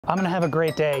I'm gonna have a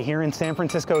great day here in San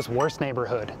Francisco's worst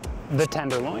neighborhood, the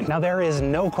Tenderloin. Now there is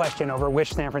no question over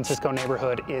which San Francisco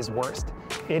neighborhood is worst.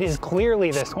 It is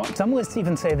clearly this one. Some lists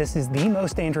even say this is the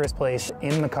most dangerous place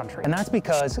in the country. And that's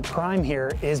because crime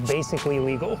here is basically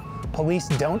legal. Police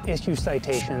don't issue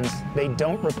citations, they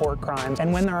don't report crimes,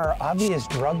 and when there are obvious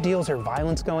drug deals or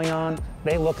violence going on,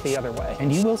 they look the other way.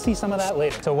 And you will see some of that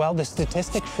later. So while the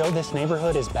statistics show this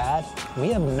neighborhood is bad, we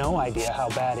have no idea how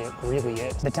bad it really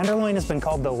is. The Tenderloin has been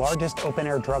called the largest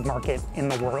open-air drug market in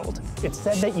the world. It's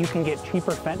said that you can get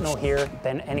cheaper fentanyl here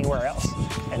than anywhere else.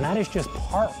 And that is just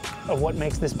part of what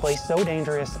makes this place so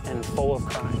dangerous and full of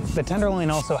crime. The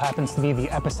Tenderloin also happens to be the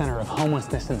epicenter of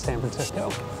homelessness in San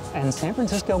Francisco. And San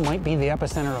Francisco might be the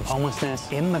epicenter of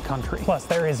homelessness in the country. Plus,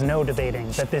 there is no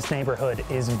debating that this neighborhood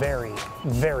is very,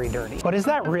 very dirty. But is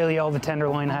that really all the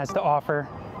Tenderloin has to offer?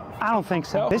 I don't think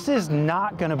so. This is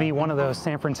not gonna be one of those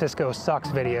San Francisco sucks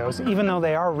videos, even though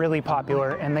they are really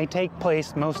popular and they take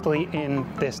place mostly in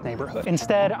this neighborhood.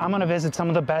 Instead, I'm gonna visit some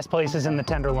of the best places in the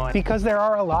Tenderloin because there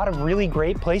are a lot of really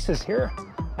great places here.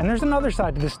 And there's another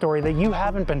side to this story that you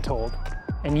haven't been told,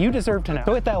 and you deserve to know.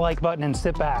 So hit that like button and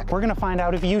sit back. We're gonna find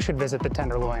out if you should visit the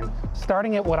Tenderloin,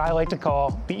 starting at what I like to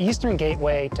call the eastern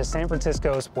gateway to San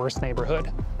Francisco's worst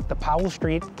neighborhood, the Powell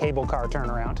Street cable car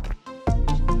turnaround.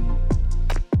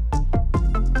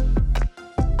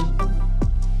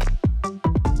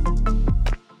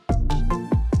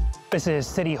 This is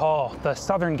City Hall, the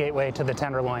southern gateway to the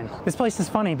Tenderloin. This place is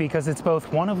funny because it's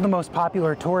both one of the most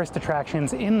popular tourist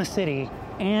attractions in the city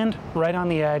and right on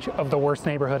the edge of the worst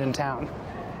neighborhood in town.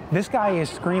 This guy is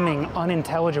screaming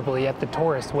unintelligibly at the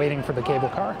tourists waiting for the cable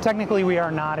car. Technically, we are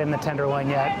not in the Tenderloin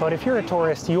yet, but if you're a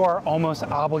tourist, you are almost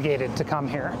obligated to come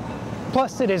here.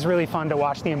 Plus, it is really fun to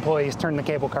watch the employees turn the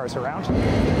cable cars around.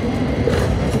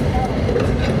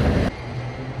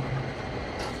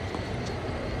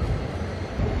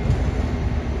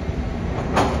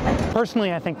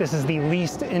 Personally, I think this is the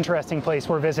least interesting place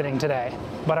we're visiting today,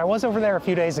 but I was over there a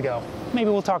few days ago. Maybe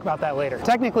we'll talk about that later.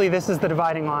 Technically, this is the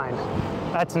dividing line.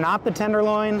 That's not the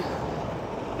Tenderloin,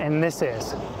 and this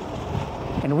is.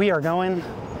 And we are going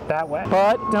that way.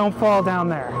 But don't fall down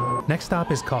there. Next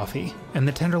stop is coffee, and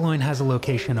the Tenderloin has a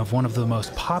location of one of the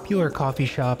most popular coffee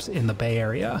shops in the Bay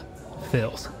Area,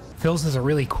 Phil's. Phil's is a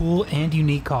really cool and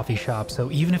unique coffee shop, so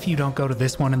even if you don't go to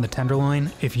this one in the Tenderloin,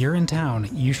 if you're in town,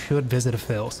 you should visit a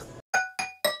Phil's.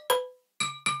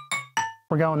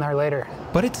 We're going there later.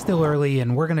 But it's still early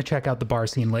and we're gonna check out the bar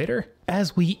scene later.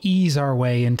 As we ease our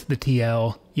way into the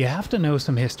TL, you have to know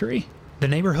some history. The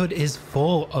neighborhood is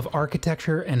full of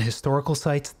architecture and historical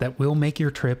sites that will make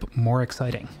your trip more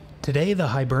exciting. Today, the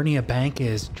Hibernia Bank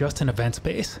is just an event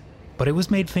space, but it was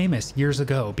made famous years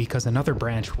ago because another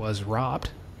branch was robbed.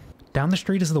 Down the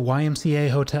street is the YMCA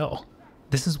Hotel.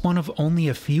 This is one of only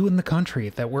a few in the country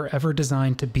that were ever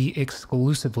designed to be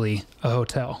exclusively a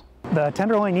hotel. The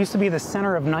Tenderloin used to be the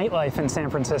center of nightlife in San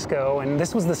Francisco, and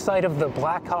this was the site of the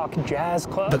Black Hawk Jazz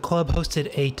Club. The club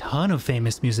hosted a ton of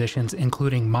famous musicians,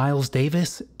 including Miles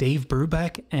Davis, Dave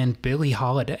Brubeck, and Billie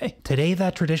Holiday. Today,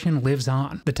 that tradition lives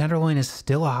on. The Tenderloin is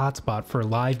still a hotspot for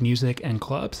live music and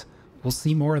clubs. We'll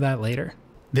see more of that later.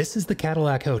 This is the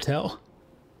Cadillac Hotel.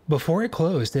 Before it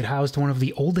closed, it housed one of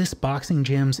the oldest boxing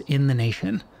gyms in the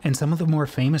nation, and some of the more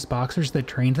famous boxers that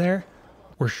trained there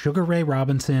were Sugar Ray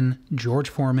Robinson, George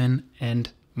Foreman, and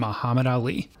Muhammad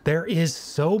Ali. There is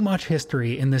so much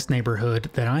history in this neighborhood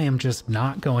that I am just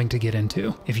not going to get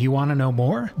into. If you want to know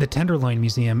more, the Tenderloin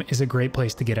Museum is a great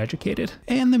place to get educated.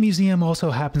 And the museum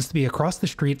also happens to be across the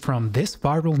street from this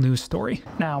viral news story.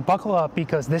 Now, buckle up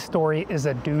because this story is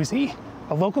a doozy.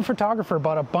 A local photographer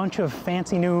bought a bunch of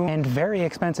fancy new and very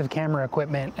expensive camera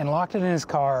equipment and locked it in his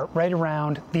car right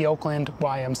around the Oakland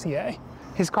YMCA.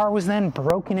 His car was then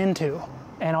broken into,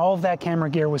 and all of that camera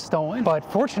gear was stolen. But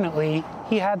fortunately,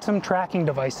 he had some tracking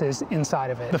devices inside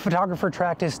of it. The photographer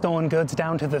tracked his stolen goods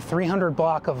down to the 300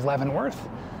 block of Leavenworth.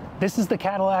 This is the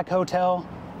Cadillac Hotel.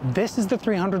 This is the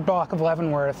 300 block of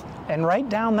Leavenworth, and right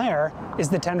down there is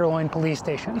the Tenderloin police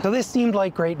station. So this seemed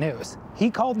like great news.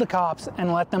 He called the cops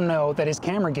and let them know that his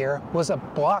camera gear was a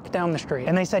block down the street.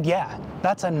 And they said, yeah,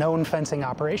 that's a known fencing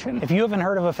operation. If you haven't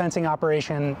heard of a fencing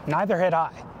operation, neither had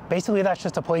I. Basically, that's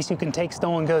just a place you can take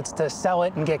stolen goods to sell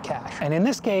it and get cash. And in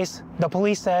this case, the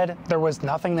police said there was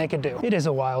nothing they could do. It is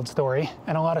a wild story,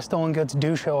 and a lot of stolen goods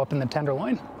do show up in the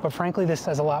Tenderloin. But frankly, this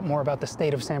says a lot more about the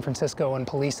state of San Francisco and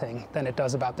policing than it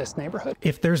does about this neighborhood.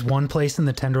 If there's one place in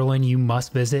the Tenderloin you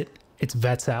must visit, it's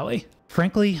Vet's Alley.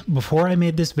 Frankly, before I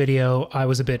made this video, I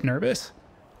was a bit nervous.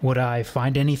 Would I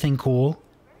find anything cool?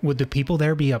 Would the people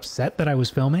there be upset that I was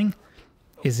filming?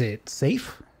 Is it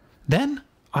safe? Then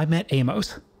I met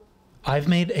Amos. I've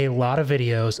made a lot of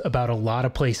videos about a lot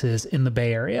of places in the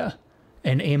Bay Area,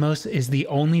 and Amos is the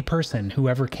only person who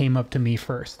ever came up to me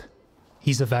first.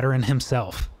 He's a veteran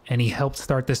himself, and he helped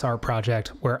start this art project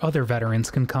where other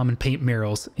veterans can come and paint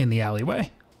murals in the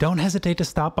alleyway. Don't hesitate to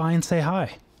stop by and say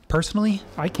hi. Personally,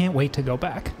 I can't wait to go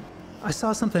back. I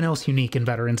saw something else unique in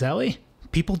Veterans Alley.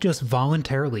 People just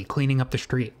voluntarily cleaning up the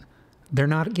street. They're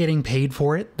not getting paid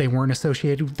for it, they weren't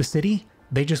associated with the city,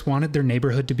 they just wanted their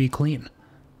neighborhood to be clean.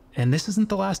 And this isn't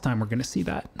the last time we're going to see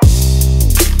that.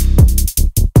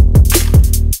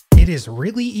 It is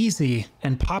really easy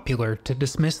and popular to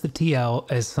dismiss the TL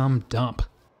as some dump.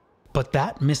 But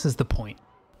that misses the point.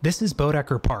 This is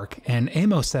Bodecker Park, and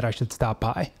Amos said I should stop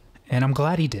by, and I'm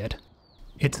glad he did.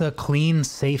 It's a clean,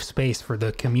 safe space for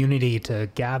the community to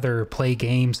gather, play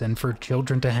games, and for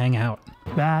children to hang out.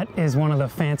 That is one of the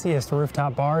fanciest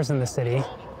rooftop bars in the city.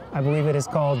 I believe it is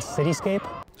called Cityscape.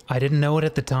 I didn't know it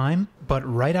at the time, but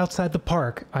right outside the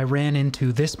park, I ran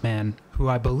into this man, who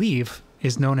I believe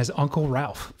is known as Uncle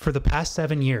Ralph. For the past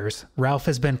 7 years, Ralph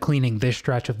has been cleaning this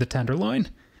stretch of the Tenderloin.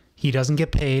 He doesn't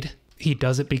get paid, he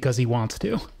does it because he wants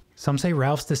to. Some say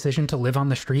Ralph's decision to live on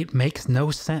the street makes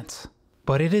no sense,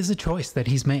 but it is a choice that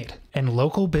he's made, and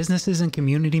local businesses and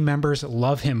community members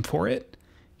love him for it.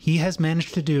 He has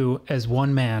managed to do, as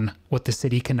one man, what the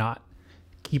city cannot: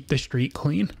 keep the street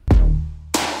clean.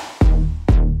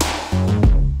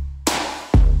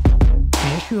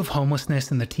 The issue of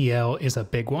homelessness in the TL is a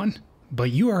big one,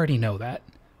 but you already know that.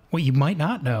 What you might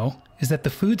not know is that the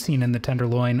food scene in the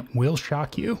Tenderloin will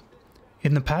shock you.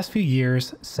 In the past few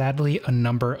years, sadly, a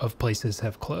number of places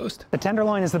have closed. The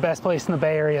Tenderloin is the best place in the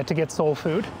Bay Area to get soul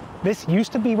food. This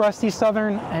used to be Rusty's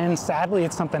Southern, and sadly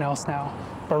it's something else now.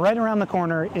 But right around the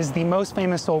corner is the most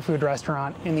famous soul food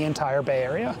restaurant in the entire Bay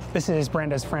Area. This is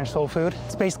Brenda's French Soul Food.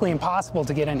 It's basically impossible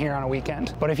to get in here on a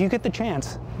weekend, but if you get the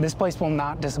chance, this place will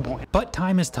not disappoint. But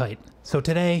time is tight, so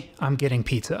today I'm getting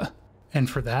pizza. And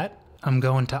for that, I'm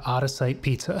going to Out of Sight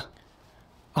Pizza.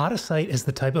 Out of Sight is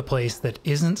the type of place that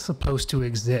isn't supposed to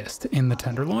exist in the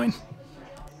Tenderloin.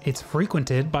 It's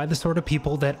frequented by the sort of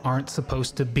people that aren't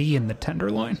supposed to be in the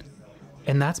Tenderloin.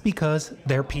 And that's because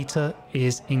their pizza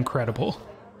is incredible.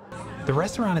 The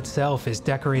restaurant itself is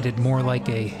decorated more like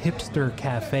a hipster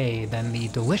cafe than the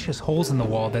delicious holes in the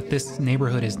wall that this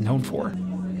neighborhood is known for.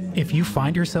 If you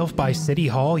find yourself by City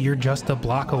Hall, you're just a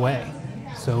block away.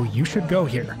 So you should go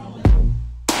here.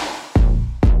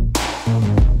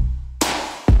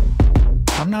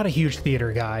 I'm not a huge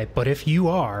theater guy, but if you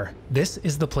are, this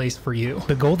is the place for you.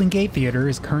 The Golden Gate Theater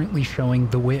is currently showing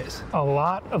The Wiz. A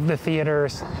lot of the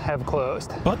theaters have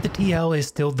closed. But the TL is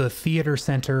still the theater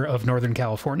center of Northern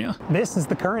California. This is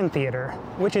the Curran Theater,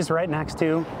 which is right next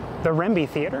to the Remby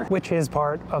Theater, which is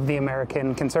part of the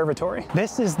American Conservatory.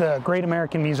 This is the Great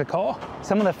American Music Hall.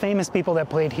 Some of the famous people that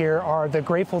played here are the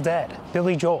Grateful Dead,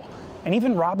 Billy Joel, and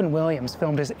even Robin Williams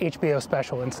filmed his HBO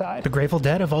special inside. The Grateful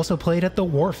Dead have also played at the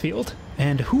Warfield.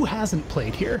 And who hasn't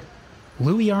played here?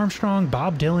 Louis Armstrong,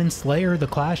 Bob Dylan, Slayer, The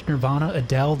Clash, Nirvana,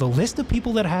 Adele, the list of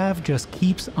people that have just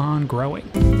keeps on growing.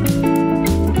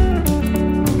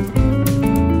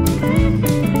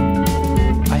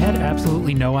 I had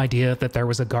absolutely no idea that there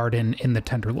was a garden in the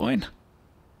Tenderloin.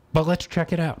 But let's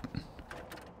check it out.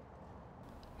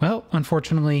 Well,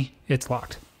 unfortunately, it's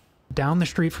locked. Down the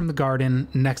street from the garden,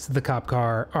 next to the cop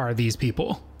car, are these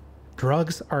people.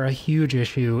 Drugs are a huge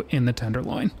issue in the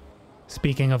Tenderloin.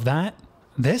 Speaking of that,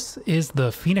 this is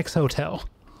the Phoenix Hotel.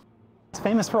 It's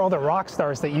famous for all the rock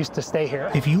stars that used to stay here.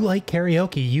 If you like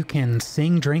karaoke, you can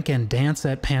sing, drink, and dance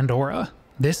at Pandora.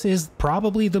 This is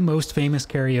probably the most famous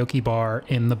karaoke bar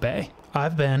in the Bay.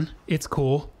 I've been, it's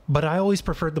cool, but I always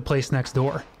preferred the place next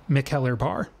door, McKellar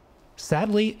Bar.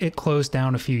 Sadly, it closed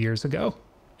down a few years ago.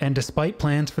 And despite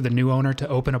plans for the new owner to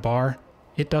open a bar,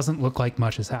 it doesn't look like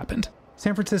much has happened.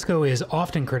 San Francisco is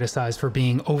often criticized for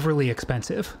being overly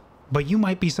expensive, but you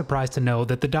might be surprised to know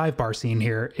that the dive bar scene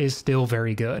here is still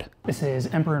very good. This is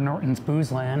Emperor Norton's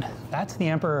Booze Land. That's the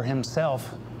Emperor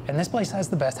himself. And this place has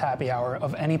the best happy hour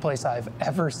of any place I've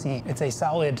ever seen. It's a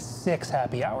solid 6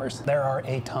 happy hours. There are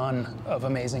a ton of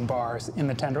amazing bars in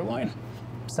the Tenderloin.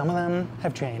 Some of them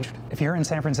have changed. If you're in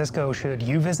San Francisco, should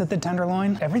you visit the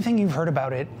Tenderloin? Everything you've heard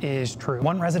about it is true.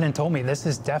 One resident told me this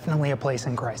is definitely a place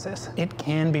in crisis. It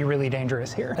can be really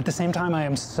dangerous here. At the same time, I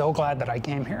am so glad that I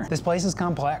came here. This place is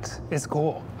complex. It's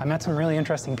cool. I met some really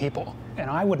interesting people, and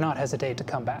I would not hesitate to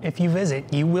come back. If you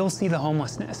visit, you will see the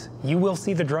homelessness. You will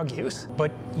see the drug use,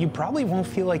 but you probably won't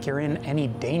feel like you're in any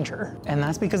danger. And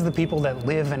that's because the people that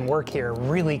live and work here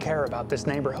really care about this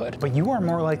neighborhood. But you are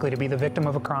more likely to be the victim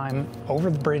of a crime over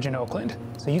the bridge in Oakland.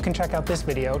 So you can check check out this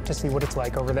video to see what it's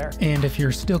like over there. And if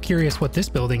you're still curious what this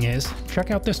building is, check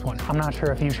out this one. I'm not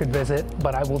sure if you should visit,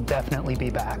 but I will definitely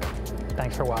be back.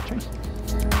 Thanks for watching.